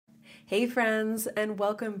Hey friends, and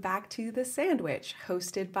welcome back to The Sandwich,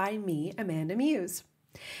 hosted by me, Amanda Muse.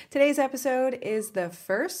 Today's episode is the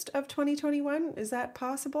first of 2021. Is that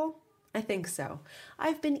possible? I think so.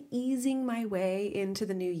 I've been easing my way into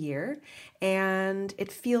the new year, and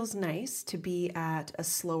it feels nice to be at a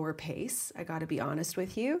slower pace. I got to be honest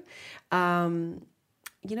with you. The end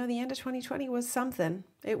of 2020 was something.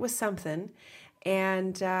 It was something.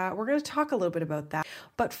 And we're going to talk a little bit about that.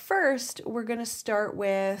 But first, we're going to start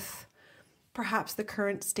with perhaps the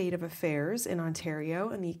current state of affairs in Ontario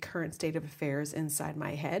and the current state of affairs inside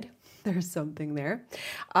my head. There's something there.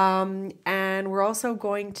 And we're also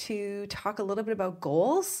going to talk a little bit about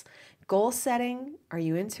goals, goal setting. Are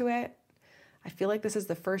you into it? I feel like this is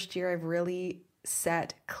the first year I've really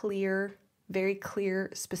set clear, very clear,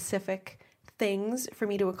 specific things for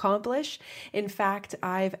me to accomplish. In fact,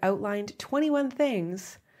 I've outlined 21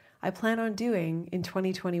 things I plan on doing in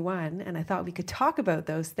 2021, and I thought we could talk about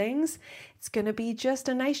those things. It's going to be just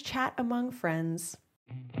a nice chat among friends.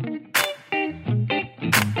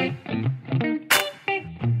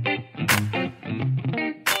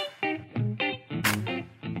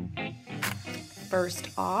 First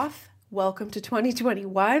off, welcome to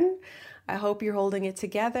 2021. I hope you're holding it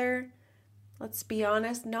together. Let's be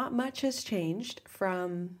honest, not much has changed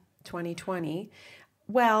from 2020.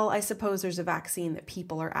 Well, I suppose there's a vaccine that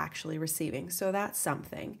people are actually receiving, so that's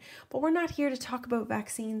something. But we're not here to talk about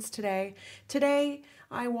vaccines today. Today,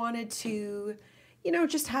 I wanted to,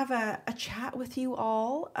 just have a chat with you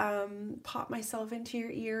all, pop myself into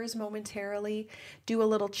your ears momentarily, do a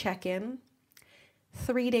little check-in.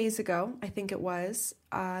 3 days ago, I think it was,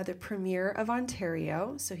 the Premier of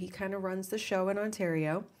Ontario, so he kind of runs the show in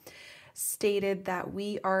Ontario, stated that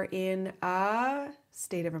we are in a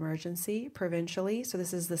state of emergency provincially. So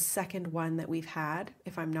this is the second one that we've had,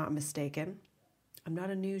 if I'm not mistaken. I'm not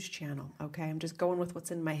a news channel, okay? I'm just going with what's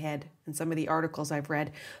in my head and some of the articles I've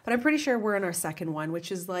read. But I'm pretty sure we're in our second one,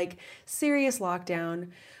 which is like serious lockdown.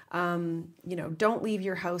 Don't leave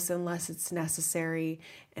your house unless it's necessary.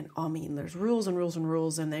 And there's rules and rules and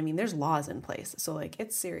rules. And there's laws in place. So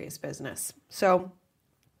it's serious business. So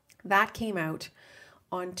that came out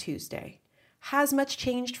on Tuesday. Has much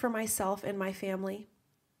changed for myself and my family?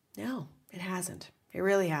 No, it hasn't. It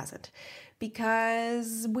really hasn't.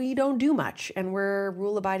 Because we don't do much and we're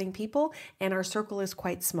rule-abiding people and our circle is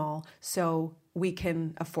quite small. So we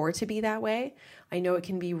can afford to be that way. I know it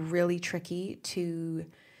can be really tricky to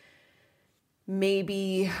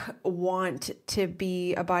maybe want to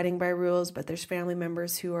be abiding by rules, but there's family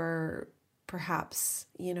members who are perhaps,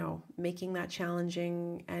 making that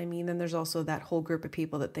challenging. Then there's also that whole group of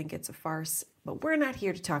people that think it's a farce, but we're not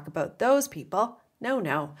here to talk about those people.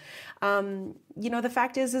 No. The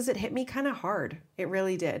fact is it hit me kind of hard. It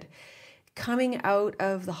really did. Coming out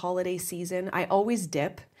of the holiday season, I always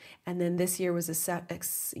dip. And then this year was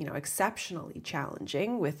exceptionally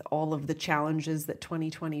challenging with all of the challenges that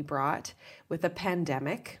 2020 brought with a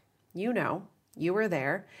pandemic. You were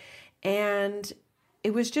there. And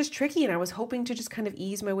it was just tricky, and I was hoping to just kind of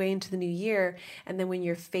ease my way into the new year. And then when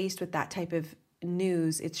you're faced with that type of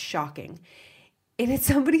news, it's shocking. And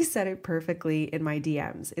somebody said it perfectly in my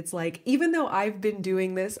DMs. It's like, even though I've been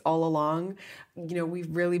doing this all along, we've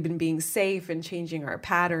really been being safe and changing our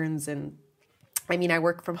patterns. And I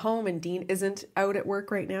work from home and Dean isn't out at work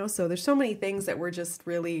right now. So there's so many things that we're just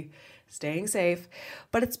really staying safe,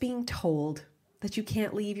 but it's being told that you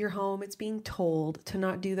can't leave your home. It's being told to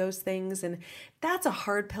not do those things. And that's a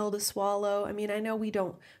hard pill to swallow. I know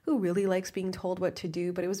who really likes being told what to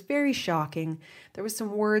do, but it was very shocking. There was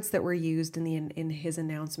some words that were used in his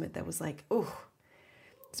announcement that was like, oh,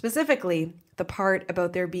 specifically the part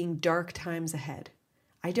about there being dark times ahead.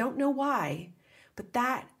 I don't know why, but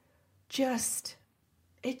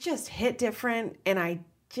it just hit different. And I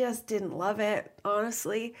just didn't love it,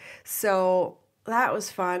 honestly. So that was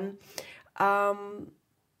fun.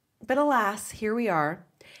 But alas, here we are.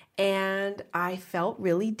 And I felt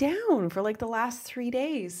really down for the last 3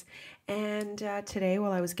 days. And today,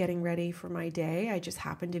 while I was getting ready for my day, I just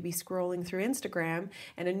happened to be scrolling through Instagram,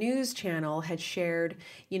 and a news channel had shared,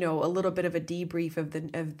 a little bit of a debrief of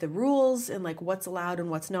the rules and what's allowed and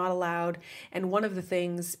what's not allowed. And one of the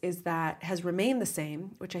things is that has remained the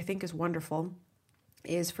same, which I think is wonderful,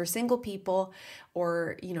 is for single people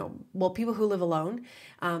or, people who live alone,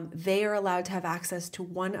 they are allowed to have access to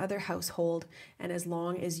one other household. And as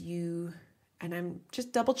long as you, and I'm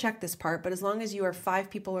just double check this part, but as long as you are 5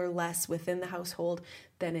 people or less within the household,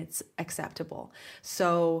 then it's acceptable.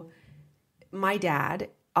 So my dad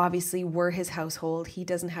obviously we're his household. He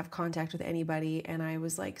doesn't have contact with anybody. And I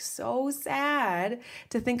was like so sad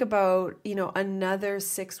to think about, another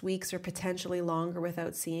 6 weeks or potentially longer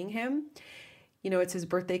without seeing him. It's his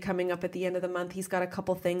birthday coming up at the end of the month. He's got a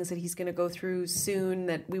couple things that he's going to go through soon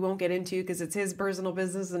that we won't get into because it's his personal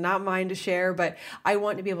business and not mine to share. But I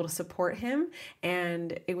want to be able to support him.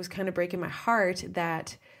 And it was kind of breaking my heart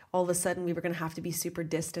that all of a sudden we were going to have to be super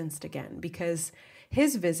distanced again, because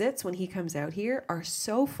his visits when he comes out here are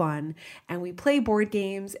so fun, and we play board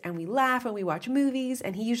games and we laugh and we watch movies,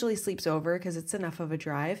 and he usually sleeps over because it's enough of a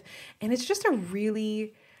drive. And it's just a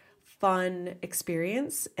really fun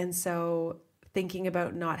experience. And so thinking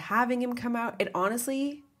about not having him come out, it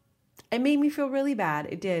made me feel really bad.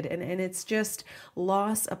 It did. And it's just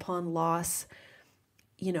loss upon loss.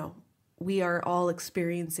 We are all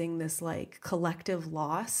experiencing this like collective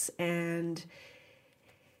loss, and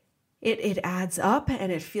it adds up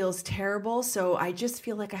and it feels terrible. So I just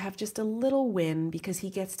feel like I have just a little win because he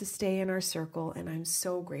gets to stay in our circle, and I'm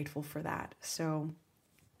so grateful for that. So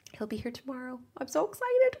he'll be here tomorrow. I'm so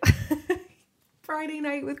excited. Friday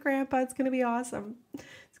night with Grandpa. It's going to be awesome.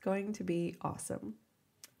 It's going to be awesome.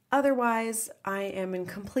 Otherwise, I am in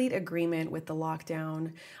complete agreement with the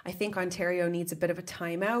lockdown. I think Ontario needs a bit of a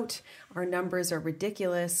timeout. Our numbers are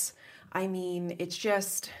ridiculous. I mean, it's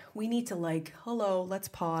just, we need to let's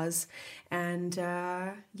pause. And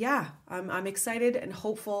I'm excited and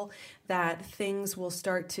hopeful that things will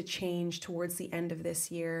start to change towards the end of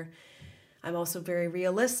this year. I'm also very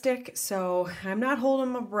realistic, so I'm not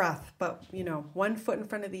holding my breath, but, one foot in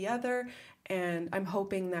front of the other. And I'm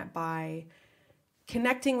hoping that by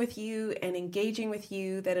connecting with you and engaging with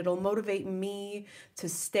you, that it'll motivate me to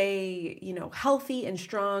stay, healthy and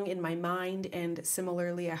strong in my mind. And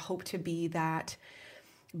similarly, I hope to be that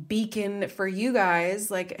beacon for you guys,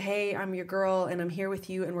 like, hey, I'm your girl and I'm here with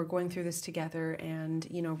you and we're going through this together, and,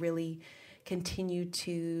 really continue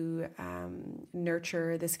to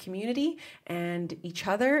nurture this community and each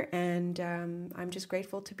other. And I'm just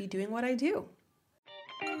grateful to be doing what I do.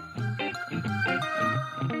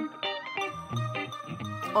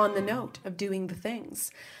 On the note of doing the things,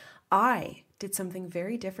 I did something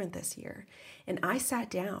very different this year, and I sat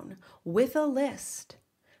down with a list,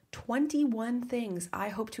 21 things I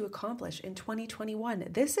hope to accomplish in 2021.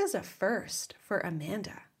 This is a first for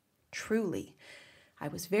Amanda, truly. I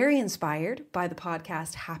was very inspired by the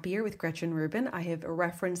podcast Happier with Gretchen Rubin. I have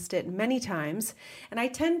referenced it many times, and I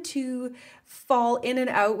tend to fall in and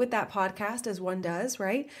out with that podcast as one does,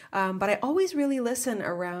 right? But I always really listen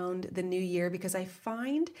around the new year because I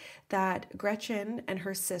find that Gretchen and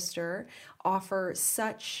her sister offer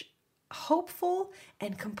such hopeful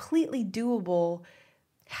and completely doable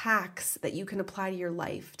hacks that you can apply to your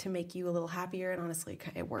life to make you a little happier. And honestly,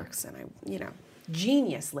 it works. And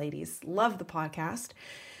genius, ladies. Love the podcast.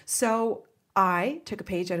 So I took a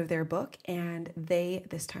page out of their book, and they,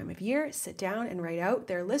 this time of year, sit down and write out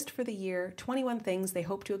their list for the year, 21 things they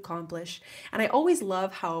hope to accomplish. And I always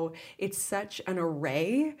love how it's such an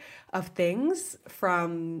array of things,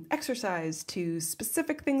 from exercise to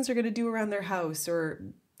specific things they're going to do around their house, or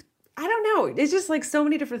I don't know. It's just like so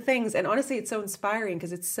many different things. And honestly, it's so inspiring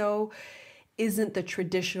because it's so isn't the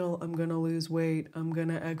traditional, I'm going to lose weight, I'm going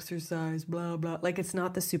to exercise, blah, blah. Like, it's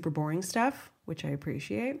not the super boring stuff, which I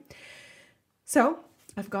appreciate. So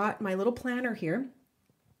I've got my little planner here,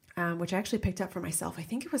 which I actually picked up for myself. I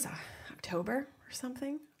think it was October or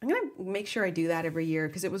something. I'm going to make sure I do that every year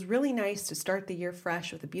because it was really nice to start the year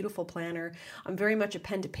fresh with a beautiful planner. I'm very much a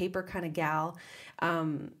pen to paper kind of gal.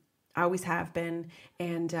 I always have been.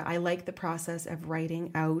 And I like the process of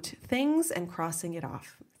writing out things and crossing it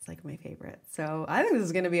off. It's like my favorite. So I think this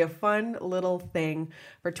is going to be a fun little thing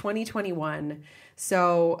for 2021.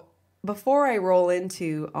 So before I roll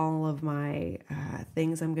into all of my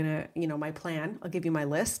things, I'm going to, my plan, I'll give you my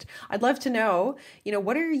list. I'd love to know,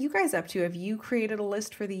 what are you guys up to? Have you created a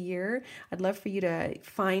list for the year? I'd love for you to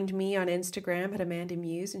find me on Instagram at Amanda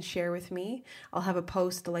Muse and share with me. I'll have a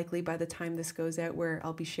post likely by the time this goes out where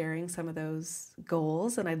I'll be sharing some of those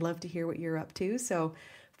goals, and I'd love to hear what you're up to. So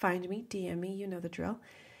find me, DM me, you know the drill.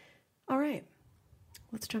 All right,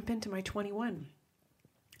 let's jump into my 21.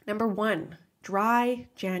 Number 1, dry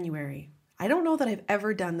January. I don't know that I've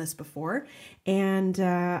ever done this before, and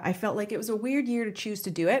I felt like it was a weird year to choose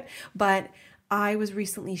to do it, but I was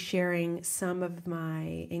recently sharing some of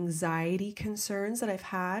my anxiety concerns that I've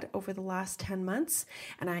had over the last 10 months,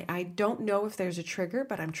 and I don't know if there's a trigger,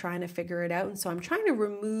 but I'm trying to figure it out, and so I'm trying to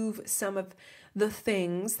remove some of the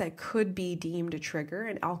things that could be deemed a trigger,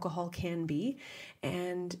 and alcohol can be.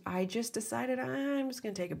 And I just decided I'm just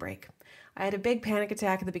going to take a break. I had a big panic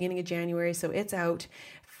attack at the beginning of January, so it's out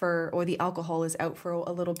or the alcohol is out for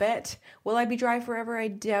a little bit. Will I be dry forever? I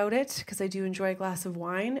doubt it, because I do enjoy a glass of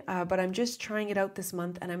wine, but I'm just trying it out this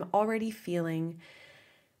month, and I'm already feeling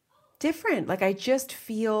different. Like I just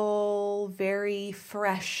feel very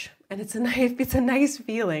fresh, and it's a nice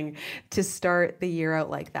feeling to start the year out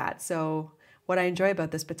like that. So what I enjoy about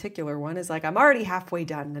this particular one is like I'm already halfway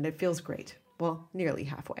done, and it feels great. Well, nearly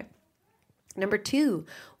halfway. Number 2,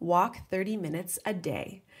 walk 30 minutes a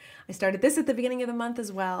day. I started this at the beginning of the month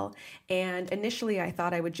as well. And initially I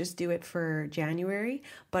thought I would just do it for January,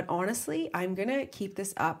 but honestly, I'm going to keep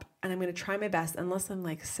this up and I'm going to try my best unless I'm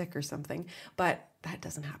like sick or something, but that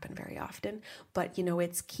doesn't happen very often. But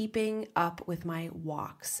it's keeping up with my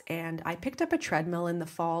walks. And I picked up a treadmill in the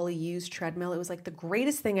fall, a used treadmill. It was like the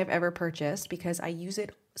greatest thing I've ever purchased because I use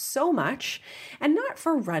it so much, and not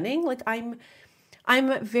for running. Like I'm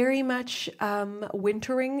very much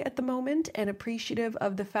wintering at the moment and appreciative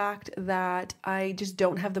of the fact that I just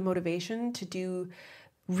don't have the motivation to do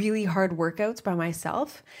really hard workouts by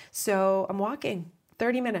myself. So I'm walking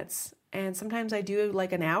 30 minutes. And sometimes I do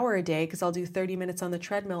like an hour a day because I'll do 30 minutes on the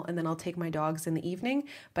treadmill and then I'll take my dogs in the evening.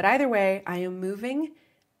 But either way, I am moving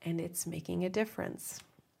and it's making a difference.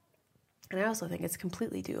 And I also think it's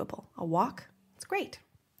completely doable. A walk, it's great.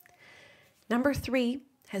 Number 3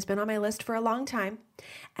 has been on my list for a long time,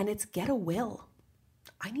 and it's get a will.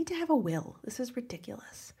 I need to have a will. This is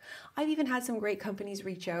ridiculous. I've even had some great companies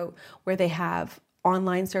reach out where they have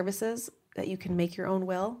online services that you can make your own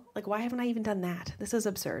will. Like, why haven't I even done that? This is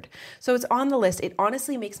absurd. So it's on the list. It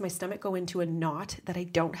honestly makes my stomach go into a knot that I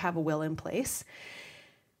don't have a will in place.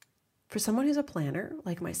 For someone who's a planner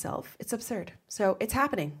like myself, it's absurd. So it's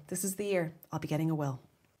happening. This is the year I'll be getting a will.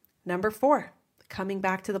 Number 4. Coming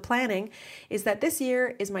back to the planning, is that this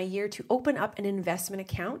year is my year to open up an investment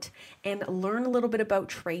account and learn a little bit about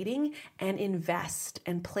trading and invest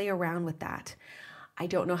and play around with that. I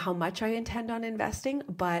don't know how much I intend on investing,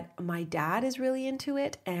 but my dad is really into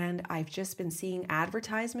it and I've just been seeing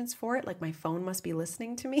advertisements for it. Like my phone must be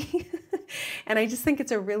listening to me. And I just think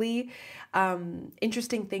it's a really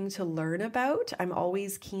interesting thing to learn about. I'm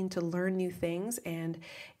always keen to learn new things, and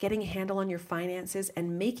getting a handle on your finances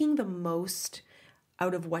and making the most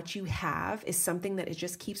out of what you have is something that it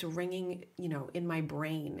just keeps ringing, in my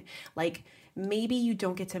brain. Like maybe you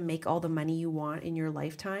don't get to make all the money you want in your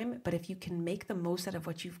lifetime, but if you can make the most out of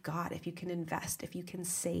what you've got, if you can invest, if you can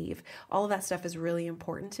save, all of that stuff is really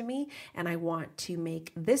important to me. And I want to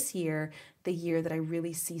make this year the year that I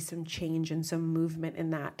really see some change and some movement in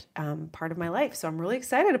that part of my life. So I'm really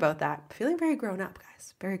excited about that. Feeling very grown up,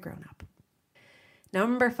 guys, very grown up.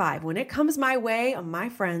 Number 5, when it comes my way, my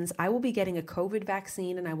friends, I will be getting a COVID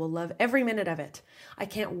vaccine and I will love every minute of it. I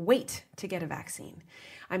can't wait to get a vaccine.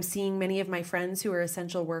 I'm seeing many of my friends who are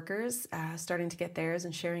essential workers starting to get theirs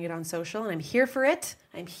and sharing it on social, and I'm here for it.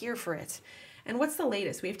 I'm here for it. And what's the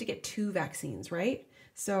latest? We have to get 2 vaccines, right?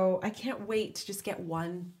 So I can't wait to just get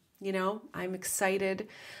one. I'm excited.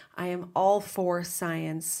 I am all for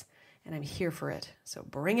science and I'm here for it. So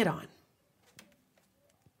bring it on.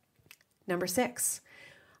 Number 6,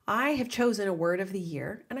 I have chosen a word of the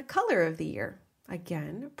year and a color of the year.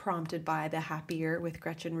 Again, prompted by the Happier with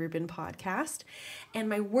Gretchen Rubin podcast. And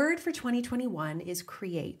my word for 2021 is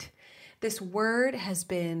create. This word has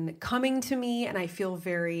been coming to me and I feel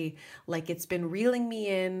very like it's been reeling me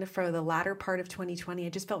in for the latter part of 2020. I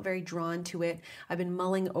just felt very drawn to it. I've been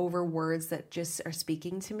mulling over words that just are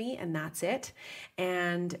speaking to me, and that's it.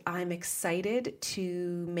 And I'm excited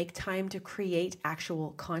to make time to create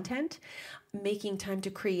actual content, making time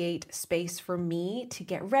to create space for me to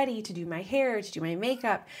get ready, to do my hair, to do my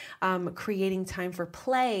makeup, creating time for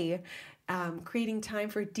play, creating time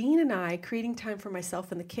for Dean and I, creating time for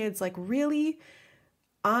myself and the kids. Like really,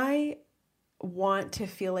 I want to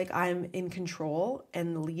feel like I'm in control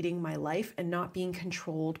and leading my life and not being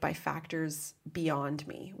controlled by factors beyond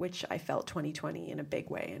me, which I felt 2020 in a big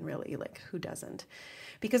way. And really, like, who doesn't?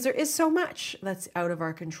 Because there is so much that's out of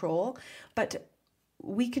our control, but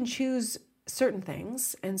we can choose certain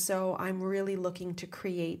things. And so I'm really looking to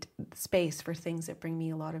create space for things that bring me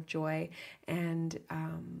a lot of joy. And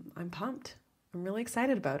I'm pumped. I'm really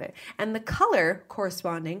excited about it. And the color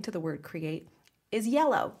corresponding to the word create is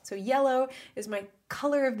yellow. So yellow is my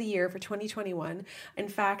color of the year for 2021. In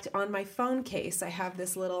fact, on my phone case, I have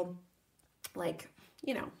this little, what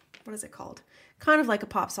is it called? kind of like a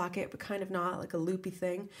pop socket, but kind of not, like a loopy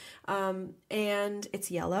thing. And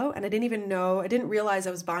it's yellow, and I didn't realize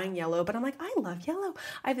I was buying yellow, but I'm like, I love yellow.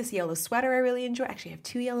 I have this yellow sweater I really enjoy. Actually, I have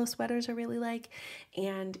 2 yellow sweaters I really like,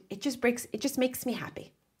 and it just makes me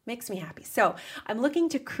happy. Makes me happy. So I'm looking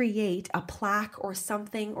to create a plaque or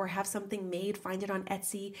something, or have something made, find it on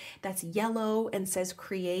Etsy that's yellow and says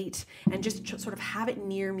create, and just sort of have it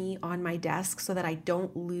near me on my desk so that I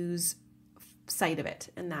don't lose sight of it,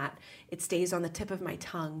 and that it stays on the tip of my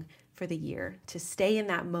tongue for the year, to stay in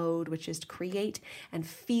that mode, which is to create and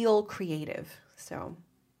feel creative. So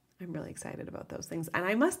I'm really excited about those things. And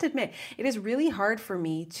I must admit, it is really hard for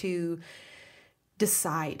me to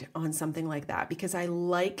decide on something like that, because I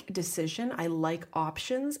like decision, I like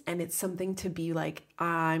options, and it's something to be like,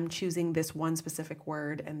 I'm choosing this one specific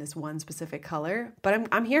word and this one specific color, but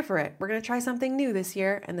I'm here for it. We're going to try something new this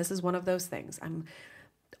year, and this is one of those things. I'm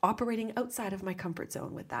operating outside of my comfort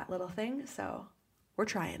zone with that little thing, so we're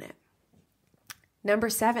trying it.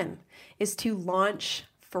 Number 7 is to launch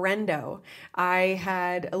Friendo. I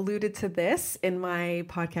had alluded to this in my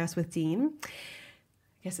podcast with Dean.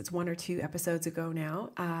 I guess it's 1 or 2 episodes ago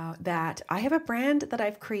now, that I have a brand that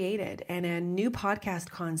I've created and a new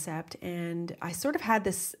podcast concept. And I sort of had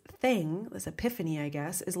this epiphany, I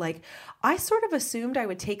guess, is like, I sort of assumed I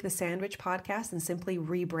would take the Sandwich podcast and simply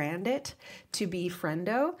rebrand it to be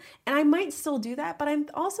Friendo. And I might still do that, but I'm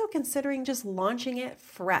also considering just launching it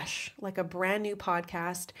fresh, like a brand new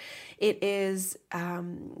podcast. It is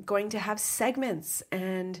going to have segments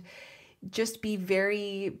and just be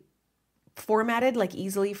very formatted, like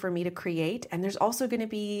easily for me to create. And there's also going to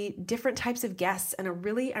be different types of guests, and I'm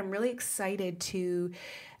really excited to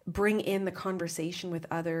bring in the conversation with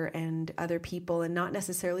other people, and not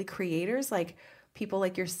necessarily creators, like people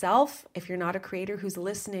like yourself. If you're not a creator who's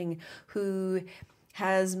listening, who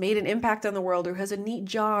has made an impact on the world, or has a neat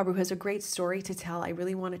job, or has a great story to tell, I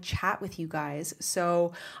really want to chat with you guys.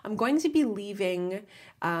 So I'm going to be leaving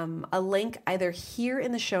a link either here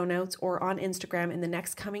in the show notes or on Instagram in the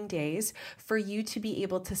next coming days for you to be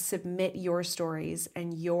able to submit your stories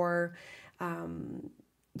and your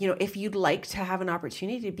if you'd like to have an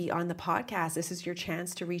opportunity to be on the podcast, this is your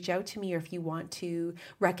chance to reach out to me, or if you want to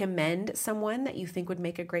recommend someone that you think would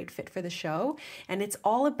make a great fit for the show. And it's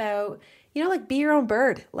all about, like, be your own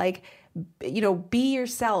bird, like, be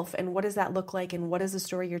yourself. And what does that look like? And what is the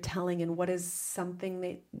story you're telling? And what is something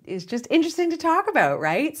that is just interesting to talk about,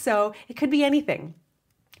 right? So it could be anything.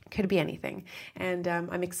 And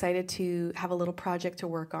I'm excited to have a little project to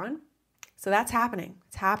work on. So that's happening.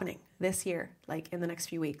 It's happening this year, like in the next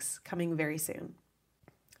few weeks, coming very soon.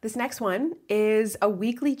 This next one is a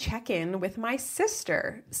weekly check-in with my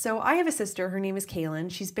sister. So I have a sister, her name is Kaylin.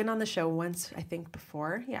 She's been on the show once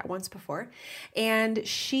before. And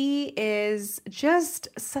she is just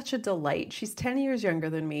such a delight. She's 10 years younger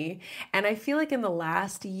than me. And I feel like in the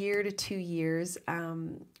last year to 2 years,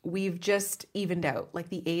 we've just evened out. Like,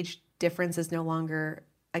 the age difference is no longer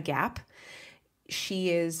a gap. She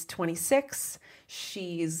is 26.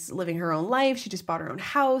 She's living her own life. She just bought her own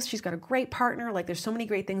house. She's got a great partner. Like, there's so many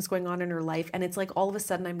great things going on in her life. And it's like, all of a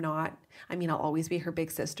sudden, I'll always be her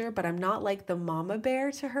big sister, but I'm not like the mama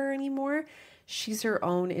bear to her anymore. She's her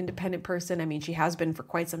own independent person. She has been for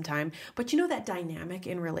quite some time. But that dynamic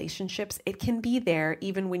in relationships, it can be there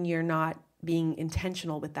even when you're not being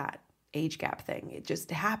intentional with that age gap thing. It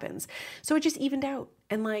just happens. So it just evened out.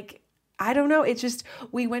 And I don't know. It's just,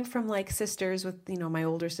 we went from like sisters with, my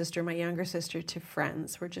older sister, my younger sister, to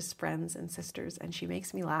friends. We're just friends and sisters, and she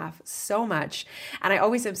makes me laugh so much. And I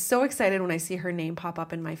always am so excited when I see her name pop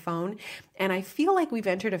up in my phone. And I feel like we've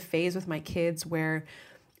entered a phase with my kids where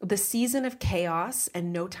the season of chaos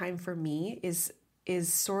and no time for me is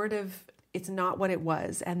sort of, it's not what it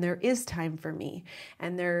was. And there is time for me.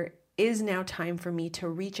 And there is now time for me to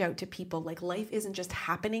reach out to people. Like, life isn't just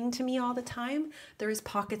happening to me all the time. There is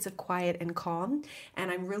pockets of quiet and calm, and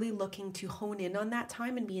I'm really looking to hone in on that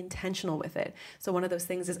time and be intentional with it. So one of those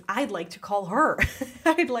things is, I'd like to call her.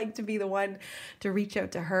 I'd like to be the one to reach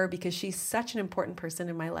out to her, because she's such an important person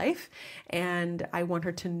in my life, and I want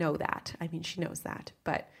her to know that. She knows that,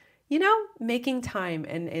 but making time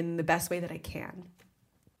and in the best way that I can.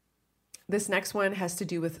 This next one has to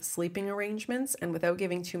do with sleeping arrangements, and without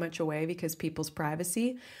giving too much away because people's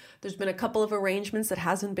privacy, there's been a couple of arrangements that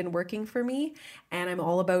hasn't been working for me, and I'm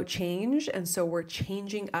all about change. And so we're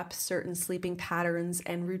changing up certain sleeping patterns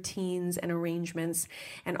and routines and arrangements.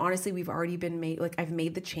 And honestly, I've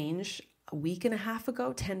made the change a week and a half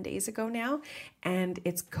ago, 10 days ago now, and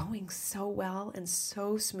it's going so well and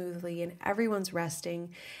so smoothly, and everyone's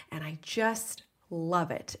resting, and I just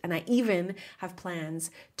love it. And I even have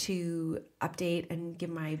plans to update and give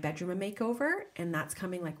my bedroom a makeover, and that's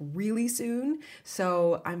coming like really soon.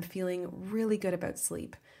 So I'm feeling really good about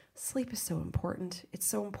sleep. Sleep is so important. It's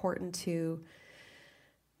so important to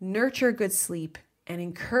nurture good sleep and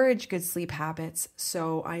encourage good sleep habits.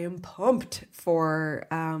 So I am pumped for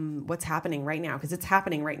what's happening right now, because it's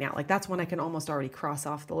happening right now. Like that's one I can almost already cross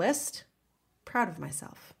off the list. Proud of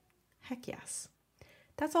myself. Heck yes.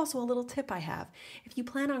 That's also a little tip I have. If you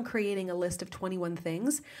plan on creating a list of 21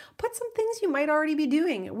 things, put some things you might already be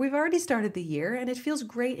doing. We've already started the year and it feels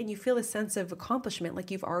great and you feel a sense of accomplishment,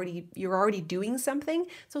 like you're already doing something.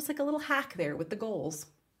 So it's like a little hack there with the goals.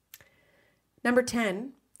 Number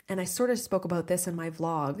 10, and I sort of spoke about this in my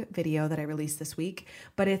vlog video that I released this week,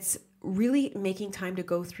 but it's really making time to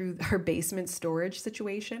go through our basement storage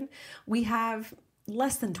situation. We have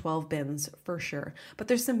less than 12 bins for sure, but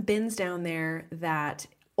there's some bins down there that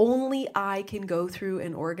only I can go through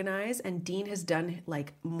and organize, and Dean has done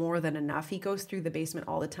like more than enough. He goes through the basement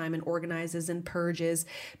all the time and organizes and purges,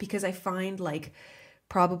 because I find, like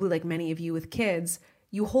probably like many of you with kids,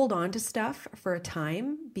 you hold on to stuff for a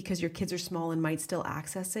time because your kids are small and might still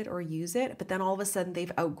access it or use it, but then all of a sudden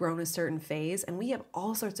they've outgrown a certain phase, and we have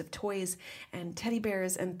all sorts of toys and teddy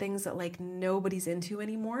bears and things that like nobody's into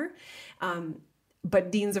anymore.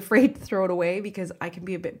 But Dean's afraid to throw it away because I can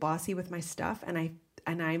be a bit bossy with my stuff, and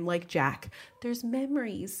I'm like, Jack, there's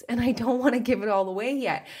memories and I don't want to give it all away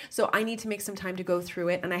yet. So I need to make some time to go through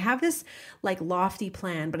it. And I have this like lofty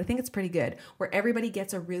plan, but I think it's pretty good, where everybody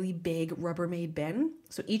gets a really big Rubbermaid bin.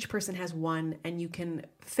 So each person has one, and you can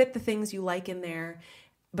fit the things you like in there,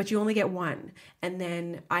 but you only get one. And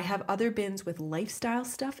then I have other bins with lifestyle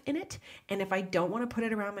stuff in it. And if I don't want to put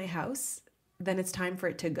it around my house, then it's time for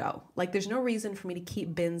it to go. Like there's no reason for me to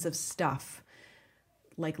keep bins of stuff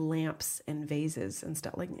like lamps and vases and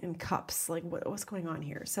stuff, like and cups. Like what's going on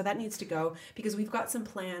here? So that needs to go, because we've got some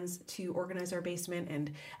plans to organize our basement,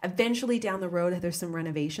 and eventually down the road there's some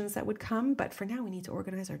renovations that would come, but for now we need to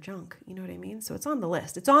organize our junk. You know what I mean? So it's on the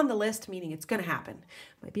list. It's on the list, meaning it's going to happen.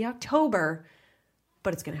 It might be October,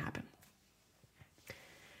 but it's going to happen.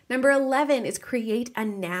 Number 11 is create a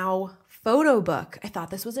now photo book. I thought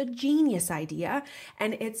this was a genius idea.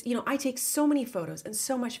 And it's, I take so many photos and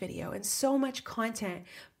so much video and so much content,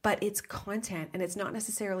 but it's content and it's not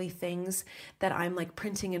necessarily things that I'm like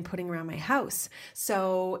printing and putting around my house.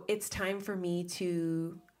 So it's time for me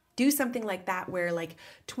to do something like that, where like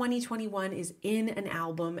 2021 is in an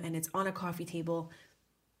album and it's on a coffee table.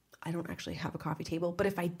 I don't actually have a coffee table, but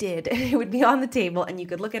if I did, it would be on the table and you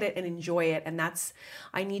could look at it and enjoy it. And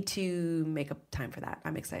I need to make up time for that.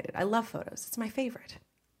 I'm excited. I love photos. It's my favorite.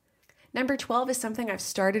 Number 12 is something I've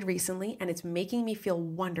started recently, and it's making me feel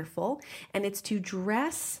wonderful. And it's to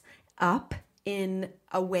dress up in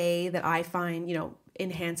a way that I find,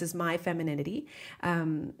 enhances my femininity.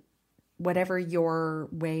 Whatever your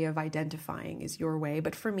way of identifying is your way.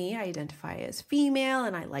 But for me, I identify as female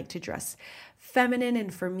and I like to dress feminine.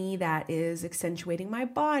 And for me, that is accentuating my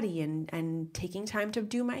body and taking time to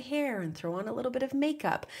do my hair and throw on a little bit of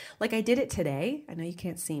makeup. Like I did it today. I know you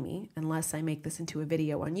can't see me unless I make this into a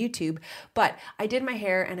video on YouTube, but I did my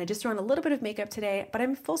hair and I just threw on a little bit of makeup today, but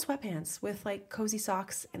I'm full sweatpants with like cozy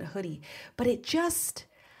socks and a hoodie. But it just,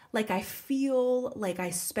 like I feel like I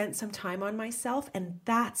spent some time on myself, and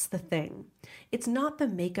that's the thing. It's not the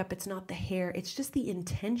makeup, it's not the hair, it's just the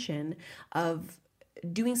intention of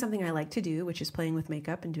doing something I like to do, which is playing with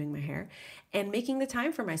makeup and doing my hair, and making the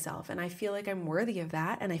time for myself. And I feel like I'm worthy of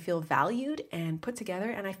that, and I feel valued and put together,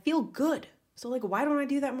 and I feel good. So like, why don't I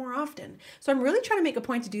do that more often? So I'm really trying to make a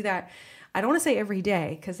point to do that. I don't want to say every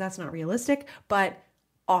day because that's not realistic, but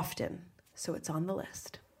often. So it's on the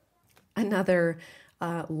list. Another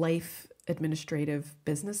life administrative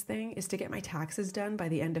business thing is to get my taxes done by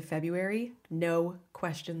the end of February. No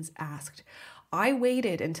questions asked. I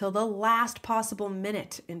waited until the last possible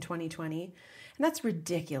minute in 2020, and that's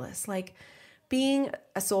ridiculous. Like being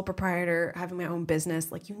a sole proprietor, having my own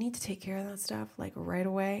business, like you need to take care of that stuff like right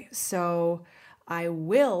away. So I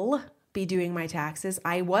will be doing my taxes.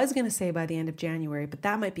 I was going to say by the end of January, but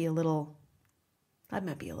that might be a little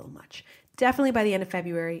much. Definitely by the end of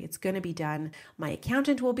February, it's going to be done. My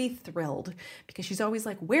accountant will be thrilled because she's always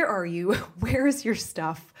like, where are you? Where is your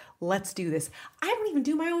stuff? Let's do this. I don't even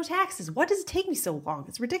do my own taxes. What does it take me so long?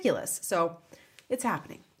 It's ridiculous. So it's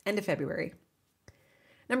happening. End of February.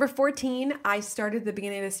 Number 14, I started at the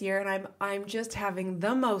beginning of this year and I'm just having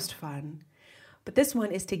the most fun. But this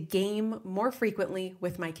one is to game more frequently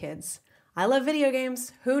with my kids. I love video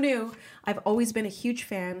games. Who knew? I've always been a huge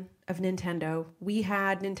fan of Nintendo. We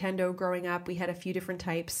had Nintendo growing up. We had a few different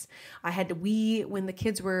types. I had the Wii when the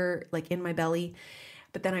kids were like in my belly,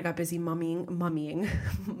 but then I got busy mummying,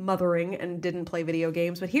 mothering, and didn't play video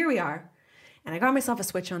games. But here we are. And I got myself a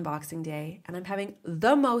Switch on Boxing Day, and I'm having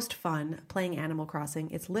the most fun playing Animal Crossing.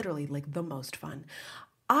 It's literally like the most fun.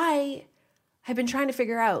 I have been trying to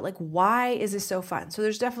figure out like, why is this so fun? So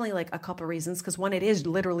there's definitely like a couple reasons, because one, it is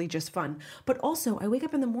literally just fun. But also I wake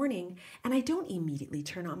up in the morning and I don't immediately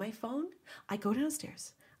turn on my phone. I go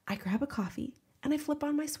downstairs, I grab a coffee, and I flip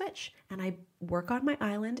on my Switch and I work on my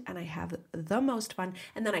island and I have the most fun.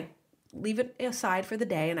 And then I leave it aside for the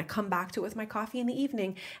day and I come back to it with my coffee in the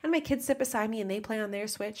evening, and my kids sit beside me and they play on their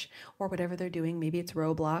Switch or whatever they're doing. Maybe it's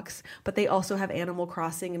Roblox, but they also have Animal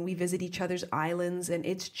Crossing, and we visit each other's islands. And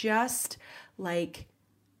it's just like,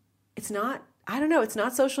 it's not, I don't know, it's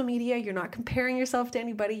not social media. You're not comparing yourself to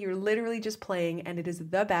anybody. You're literally just playing, and it is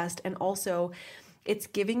the best. And also it's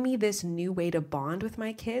giving me this new way to bond with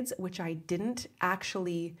my kids, which I didn't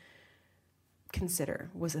actually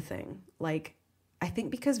consider was a thing. Like, I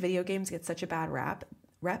think because video games get such a bad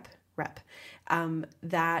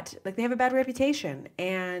that like they have a bad reputation,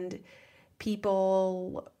 and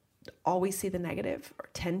people always see the negative or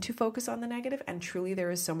tend to focus on the negative, and truly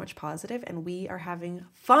there is so much positive, and we are having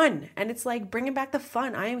fun, and it's like bringing back the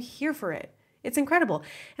fun. I am here for it. It's incredible.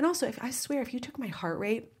 And also, I swear, if you took my heart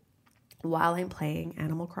rate while I'm playing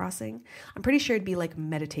Animal Crossing, I'm pretty sure it'd be like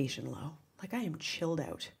meditation low. Like I am chilled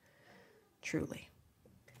out, truly.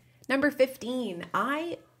 Number 15,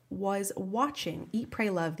 I was watching Eat, Pray,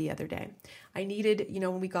 Love the other day. I needed,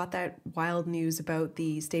 when we got that wild news about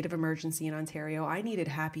the state of emergency in Ontario, I needed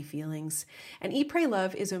happy feelings. And Eat, Pray,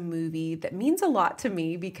 Love is a movie that means a lot to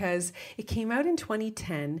me because it came out in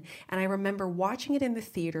 2010, and I remember watching it in the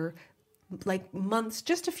theater like months,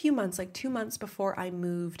 just a few months, like 2 months before I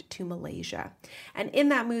moved to Malaysia. And in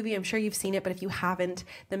that movie, I'm sure you've seen it, but if you haven't,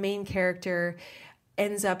 the main character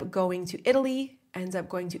ends up going to Italy, ends up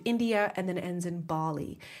going to India, and then ends in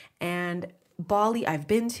Bali. And Bali, I've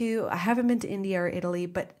been to. I haven't been to India or Italy,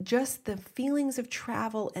 but just the feelings of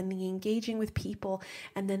travel and the engaging with people,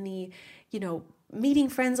 and then the, meeting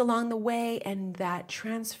friends along the way, and that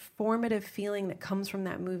transformative feeling that comes from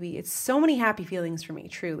that movie. It's so many happy feelings for me,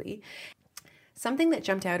 truly. Something that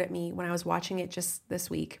jumped out at me when I was watching it just this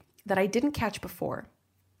week that I didn't catch before,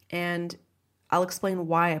 and I'll explain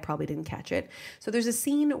why I probably didn't catch it. So there's a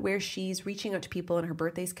scene where she's reaching out to people and her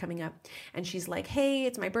birthday's coming up, and she's like, hey,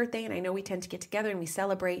 it's my birthday, and I know we tend to get together and we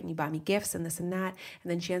celebrate and you buy me gifts and this and that. And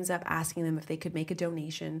then she ends up asking them if they could make a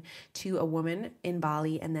donation to a woman in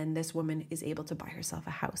Bali, and then this woman is able to buy herself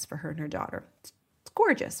a house for her and her daughter. It's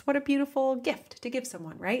gorgeous. What a beautiful gift to give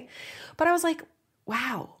someone, right? But I was like,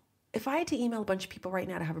 wow. If I had to email a bunch of people right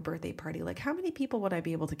now to have a birthday party, like how many people would I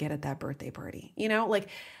be able to get at that birthday party? Like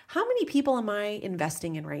how many people am I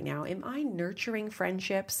investing in right now? Am I nurturing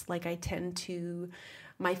friendships like I tend to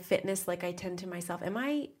my fitness, like I tend to myself?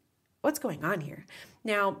 What's going on here?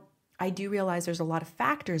 Now, I do realize there's a lot of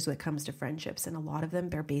factors when it comes to friendships, and a lot of them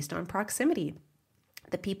are based on proximity.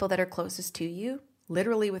 The people that are closest to you,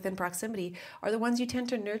 literally within proximity, are the ones you tend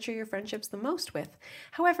to nurture your friendships the most with.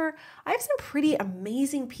 However, I have some pretty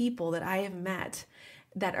amazing people that I have met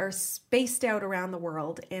that are spaced out around the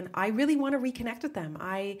world, and I really want to reconnect with them.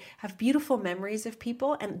 I have beautiful memories of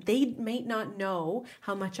people, and they may not know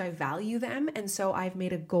how much I value them. And so I've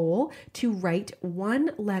made a goal to write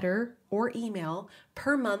one letter or email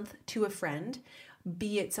per month to a friend,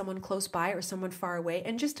 be it someone close by or someone far away,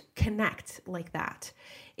 and just connect like that.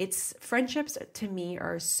 Friendships to me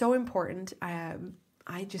are so important.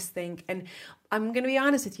 I just think, and I'm going to be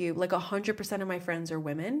honest with you, like 100% of my friends are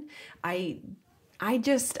women. I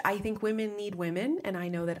think women need women, and I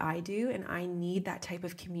know that I do, and I need that type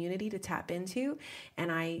of community to tap into.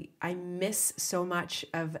 And I miss so much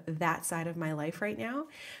of that side of my life right now.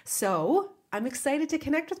 So I'm excited to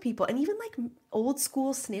connect with people, and even like old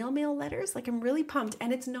school snail mail letters. Like I'm really pumped,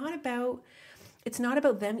 and it's not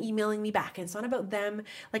about them emailing me back. It's not about them.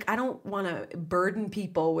 Like, I don't want to burden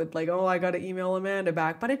people with like, oh, I got to email Amanda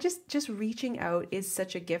back. But it just reaching out is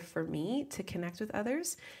such a gift for me to connect with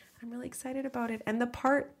others. I'm really excited about it. And the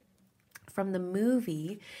part from the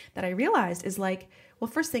movie that I realized is like, well,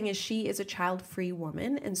 first thing is she is a child-free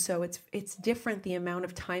woman. And so it's different, the amount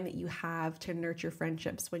of time that you have to nurture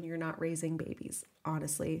friendships when you're not raising babies.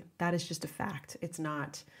 Honestly, that is just a fact. It's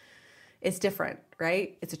different,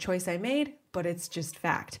 right? It's a choice I made, but it's just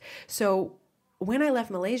fact. So when I left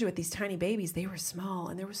Malaysia with these tiny babies, they were small,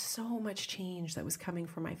 and there was so much change that was coming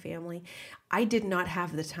for my family. I did not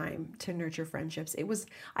have the time to nurture friendships.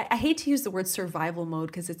 I hate to use the word survival mode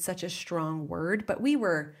because it's such a strong word, but we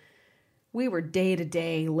were we were day to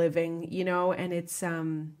day living, and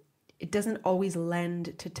it doesn't always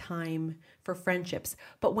lend to time for friendships.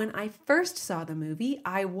 But when I first saw the movie,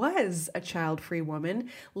 I was a child-free woman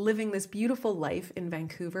living this beautiful life in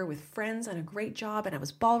Vancouver with friends and a great job, and I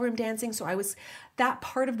was ballroom dancing. So that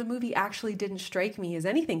part of the movie actually didn't strike me as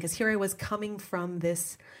anything, because here I was coming from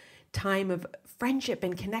this time of friendship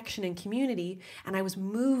and connection and community, and I was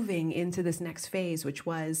moving into this next phase, which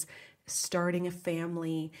was starting a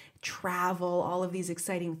family, travel, all of these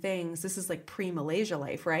exciting things. This is like pre-Malaysia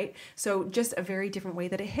life, right? So just a very different way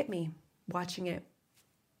that it hit me watching it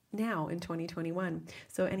now in 2021.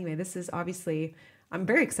 So anyway, this is obviously, I'm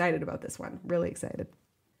very excited about this one, really excited.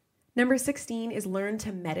 Number 16 is learn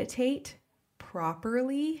to meditate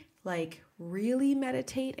properly, like really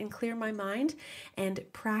meditate and clear my mind, and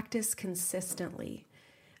practice consistently.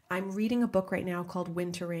 I'm reading a book right now called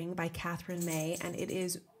Wintering by Catherine May, and it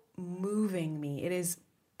is moving me. It is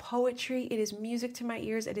poetry. It is music to my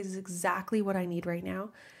ears. It is exactly what I need right now.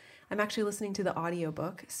 I'm actually listening to the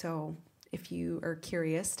audiobook, so if you are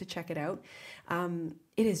curious to check it out,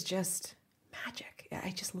 it is just magic.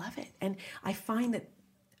 I just love it. And I find that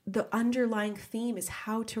the underlying theme is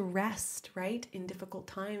how to rest, right, in difficult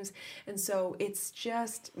times. And so it's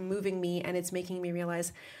just moving me, and it's making me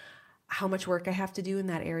realize how much work I have to do in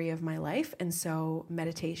that area of my life. And so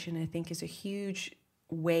meditation, I think, is a huge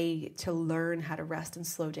way to learn how to rest and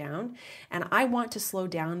slow down. And I want to slow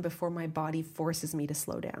down before my body forces me to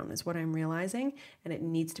slow down, is what I'm realizing. And it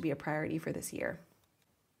needs to be a priority for this year.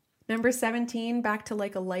 Number 17, back to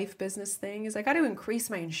like a life business thing, is I got to increase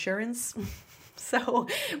my insurance. So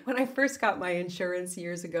when I first got my insurance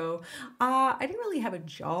years ago, I didn't really have a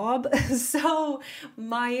job. So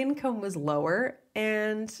my income was lower,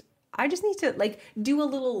 and I just need to like do a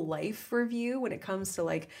little life review when it comes to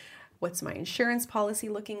like, what's my insurance policy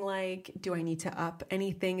looking like? Do I need to up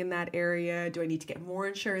anything in that area? Do I need to get more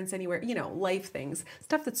insurance anywhere? Life things,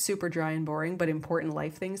 stuff that's super dry and boring, but important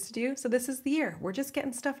life things to do. So this is the year. We're just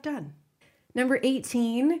getting stuff done. Number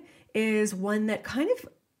 18 is one that kind of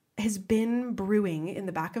has been brewing in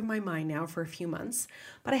the back of my mind now for a few months,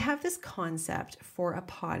 but I have this concept for a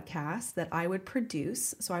podcast that I would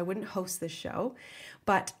produce. So I wouldn't host this show,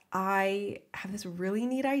 but I have this really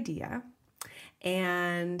neat idea,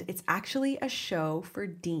 and it's actually a show for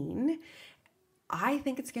Dean. I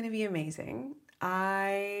think it's going to be amazing.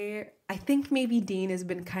 I think maybe Dean has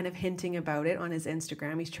been kind of hinting about it on his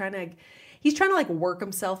Instagram. He's trying to like work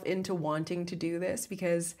himself into wanting to do this,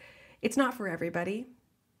 because it's not for everybody.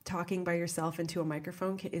 Talking by yourself into a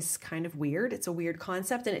microphone is kind of weird. It's a weird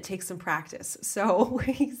concept, and it takes some practice. So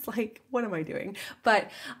he's like, what am I doing? But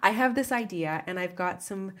I have this idea, and I've got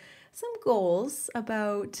some goals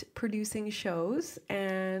about producing shows,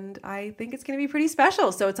 and I think it's going to be pretty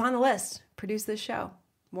special. So it's on the list. Produce this show.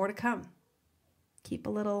 More to come.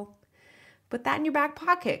 Put that in your back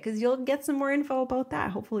pocket, because you'll get some more info about that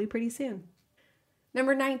hopefully pretty soon.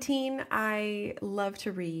 Number 19, I love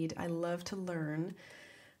to read. I love to learn.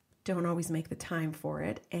 Don't always make the time for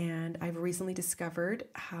it. And I've recently discovered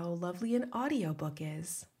how lovely an audiobook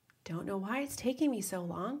is. Don't know why it's taking me so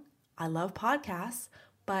long. I love podcasts,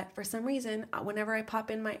 but for some reason, whenever I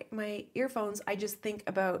pop in my earphones, I just think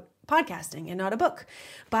about podcasting and not a book.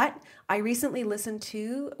 But I recently listened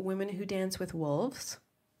to Women Who Dance with Wolves.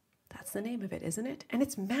 That's the name of it, isn't it? And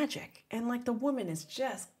it's magic. And like, the woman is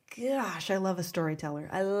just, gosh, I love a storyteller.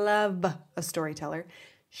 I love a storyteller.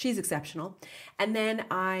 She's exceptional. And then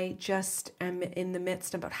I just am in the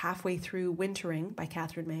midst, about halfway through Wintering by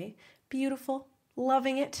Catherine May. Beautiful.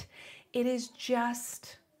 Loving it. It is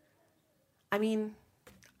just,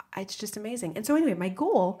 it's just amazing. And so anyway, my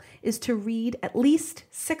goal is to read at least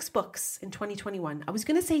 6 books in 2021. I was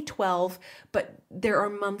going to say 12, but there are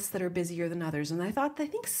months that are busier than others. And I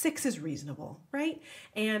think 6 is reasonable, right?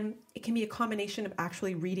 And it can be a combination of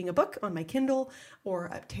actually reading a book on my Kindle, or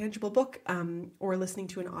a tangible book, or listening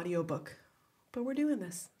to an audiobook. But we're doing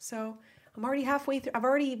this. So I'm already halfway through.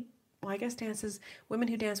 I guess Women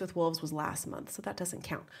Who Dance with Wolves was last month, so that doesn't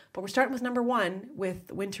count. But we're starting with number 1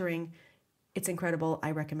 with Wintering. It's incredible.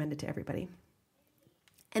 I recommend it to everybody.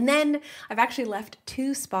 And then I've actually left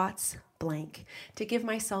 2 spots blank to give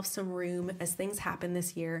myself some room as things happen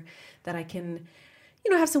this year, that I can,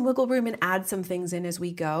 have some wiggle room and add some things in as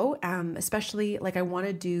we go. Especially like, I want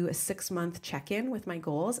to do a 6-month check-in with my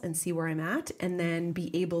goals and see where I'm at, and then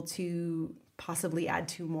be able to possibly add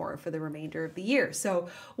 2 more for the remainder of the year. So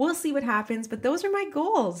we'll see what happens, but those are my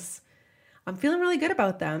goals. I'm feeling really good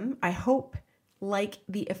about them. I hope, like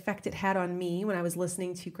the effect it had on me when I was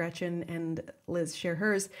listening to Gretchen and Liz share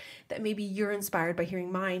hers, that maybe you're inspired by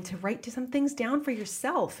hearing mine to write some things down for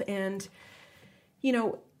yourself. And,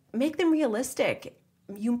 make them realistic.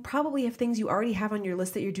 You probably have things you already have on your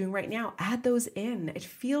list that you're doing right now. Add those in. It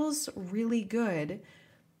feels really good.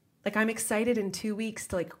 Like, I'm excited in 2 weeks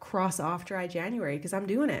to like cross off dry January because I'm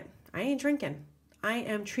doing it. I ain't drinking. I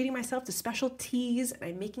am treating myself to special teas, and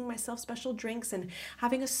I'm making myself special drinks and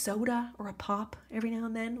having a soda or a pop every now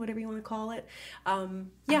and then, whatever you want to call it.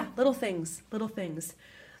 Yeah, little things.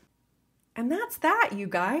 And that's that, you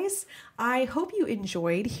guys. I hope you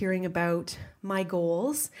enjoyed hearing about my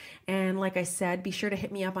goals. And like I said, be sure to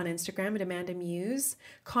hit me up on Instagram at Amanda Muse.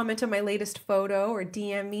 Comment on my latest photo or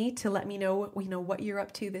DM me to let me know, what you're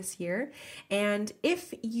up to this year. And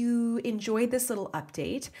if you enjoyed this little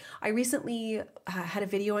update, I recently had a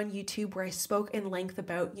video on YouTube where I spoke in length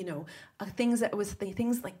about, things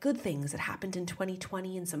like good things that happened in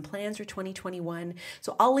 2020 and some plans for 2021.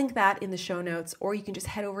 So I'll link that in the show notes, or you can just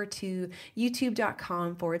head over to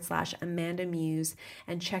youtube.com/Amanda Muse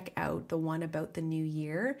and check out the one about the new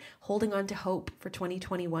year, holding on to hope for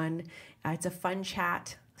 2021. It's a fun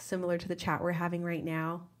chat, similar to the chat we're having right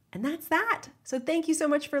now. And that's that. So thank you so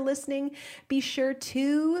much for listening. Be sure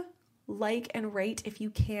to like and rate, if you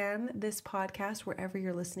can, this podcast wherever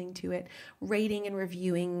you're listening to it. Rating and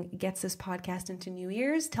reviewing gets this podcast into new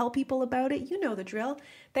ears. Tell people about it. You know the drill.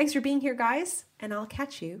 Thanks for being here, guys, and I'll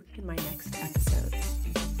catch you in my next episode.